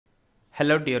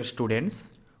Hello dear students,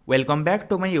 welcome back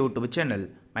to my YouTube channel.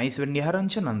 myself Nihar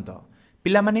Ranjan Nanda.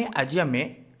 पिलामाने आज आमे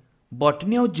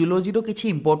botany और zoology रो किछि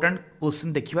important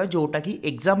question देखिबा जोटा कि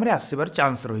एग्जाम रे आसीबार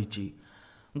चांस रहिछि।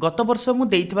 गत वर्ष मु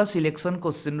देइथिबा सिलेक्शन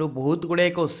क्वेश्चन रो बहुत गुडे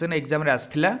क्वेश्चन एग्जाम रे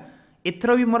आस्थिला।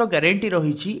 एथरो भी मोर गारंटी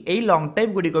रहिछि एई लॉन्ग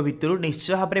टाइप गुडी को भितरु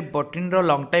निश्चय भाबरे बॉटनी रो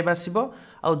लॉन्ग टाइप आसीबो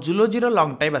और जूलॉजी रो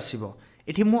लॉन्ग टाइप आसीबो।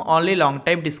 एठी मु ओनली लॉन्ग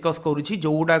टाइप डिस्कस करूछि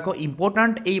जोडा को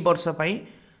इंपोर्टेंट एई वर्ष पई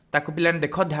ताको पिलाने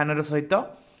देख ध्यान सहित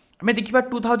आम देखा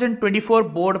 2024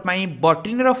 बोर्ड पाई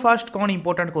बॉटनी रो फर्स्ट कौन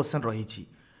इंपोर्टेंट क्वेश्चन रही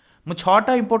मु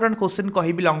 6टा इंपोर्टेंट क्वेश्चन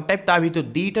कहबी लॉन्ग टाइप ता भीतर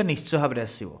 2टा निश्चय भाव में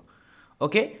आसो।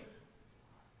 ओके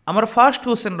आमर फर्स्ट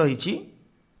क्वेश्चन रही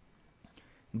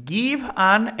give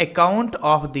an account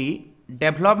of the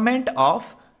development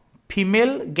of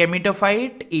female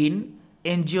gametophyte in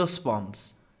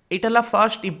angiosperms. Itala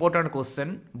first important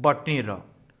question botany row.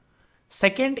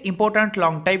 Second important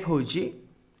long type होची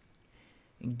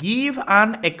give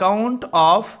an account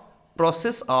of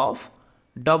process of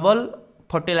double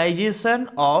fertilization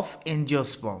of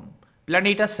angiosperm। Plan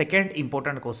Etah second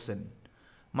important question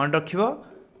मन रखिबो।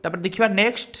 तापर देखिबा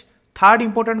next third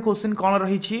important question कोन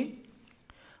रही छी।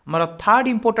 हमर third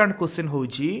important question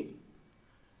होची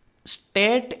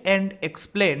state and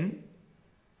explain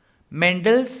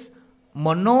Mendel's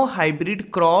mono hybrid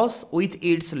cross with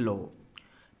its law.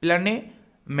 प्लाने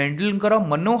Mendel कर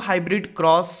mono hybrid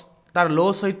cross तार लो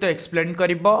सहित एक्सप्लेन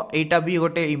करिबो। एटा भी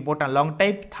गोटे important long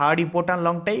type third important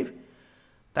long type.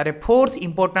 तारे फोर्थ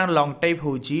इंपोर्टेंट लॉन्ग टाइप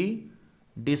होची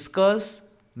discuss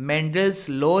Mendel's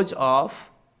laws of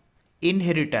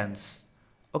inheritance.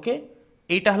 Okay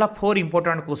एटा हला four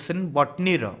important question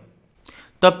botany रो।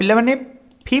 तो पिला माने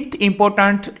fifth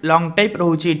important long type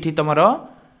रहउची इठी तमरो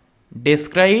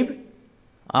describe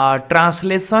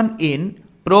translation in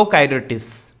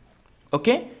प्रोकार्योटिस।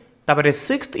 Okay तापर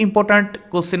सिक्स्थ इंपोर्टेंट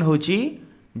क्वेश्चन होची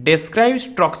describe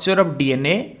structure of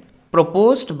DNA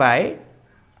proposed by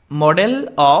model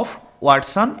of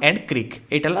Watson and Crick.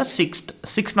 एटाला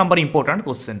six number important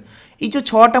question. ये जो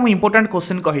 6टा मु important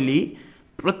question कहली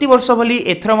प्रति वर्ष भली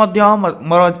एथर मध्य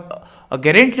मोर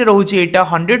गारंटी रहउची एटा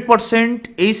 100%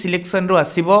 ए सिलेक्शन रो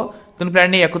आसीबो। तन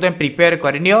प्लान याकु तुम प्रिपेयर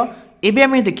करनियो। एबे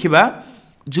हम देखिबा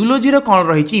जूलॉजी रो कोन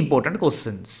रहिची important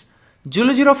questions.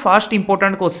 Zoology row first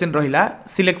important question रहिला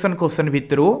selection question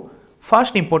भितरु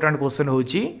first important question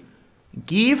होची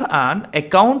give an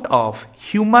account of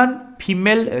human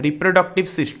female reproductive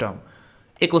system.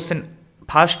 A question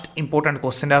first important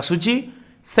question आसुची।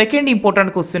 सेकंड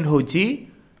इंपोर्टेंट क्वेश्चन होची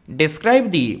describe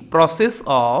the process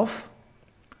of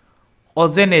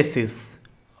oogenesis.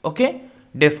 Okay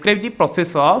describe the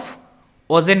process of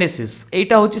oogenesis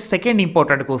एटा होची second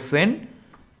important question.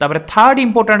 तापर third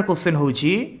important question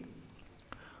होची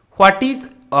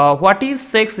what is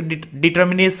sex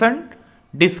determination,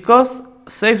 discuss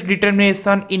sex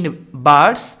determination in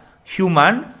birds,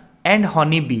 human and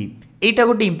honey bee। एटा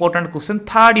गोटे important question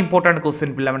third important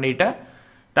question पिला माने एटा।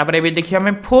 तापर एबे देखिया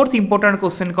हम फोर्थ इंपोर्टेंट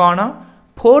क्वेश्चन कोन।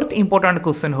 फोर्थ इंपोर्टेंट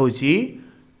क्वेश्चन होची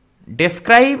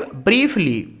describe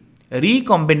briefly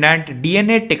recombinant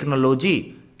DNA technology.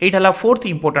 एटाला fourth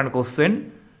important question.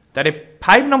 तारे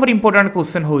 5 number important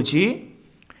question होची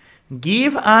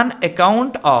give an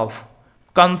account of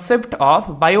concept of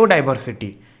biodiversity।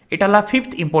 Itala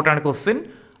fifth important question.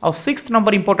 और सिक्स्थ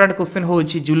नंबर इंपोर्टेंट क्वेश्चन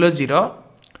होची zoology row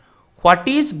what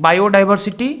is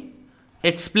biodiversity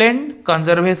explain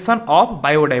conservation of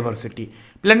biodiversity.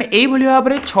 Plan एई भली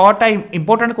भाबरे 6टा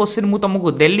important question मु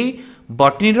तुमको देली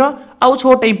botany रो आउ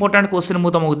 6टा important question मु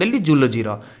तुमको देली zoology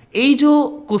रो। एई जो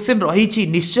क्वेश्चन रही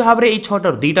निश्चय भाव में ये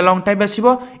 6टा 2टा लॉन्ग टाइप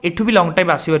आसीबो। एठू भी लॉन्ग टाइप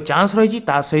आसीबार चांस रही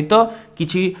ता सहित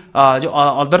किछि जो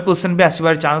अदर क्वेश्चन भी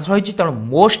आसीबार चांस रही। तेणु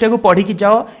मोस्ट को पढ़ी कि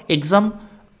जाओ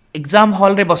एग्जाम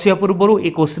हॉल रे बसिया पूर्व ये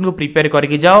क्वेश्चन को प्रिपेयर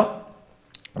करके जाओ।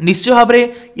 निश्चय भाव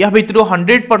में या भितर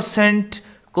 100%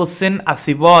 question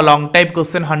आसीबो long type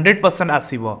question 100%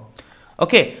 आसीबो।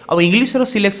 Okay अब इंग्लिश रो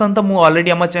सिलेक्शन तो मु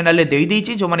ऑलरेडी हम चैनल रे देई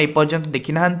देछि। जो माने एपर्यंत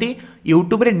देखि नाहंती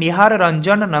यूट्यूब रे निहार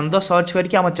रंजन नंद सर्च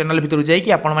करके हम चैनल भितर जाई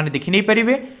कि आपण माने देखि नै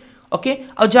परिबे। ओके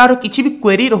आ जार किछि भी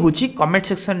क्वेरी रहूची कमेंट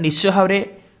सेक्शन निश्चय भाव रे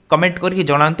कमेंट करके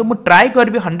जणांतु। मु ट्राई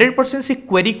करबी 100% से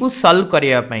क्वेरी को सॉल्व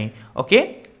करिया पई। Okay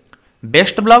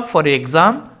best of luck for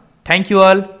exam. Thank you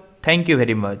all. Thank you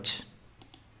very much.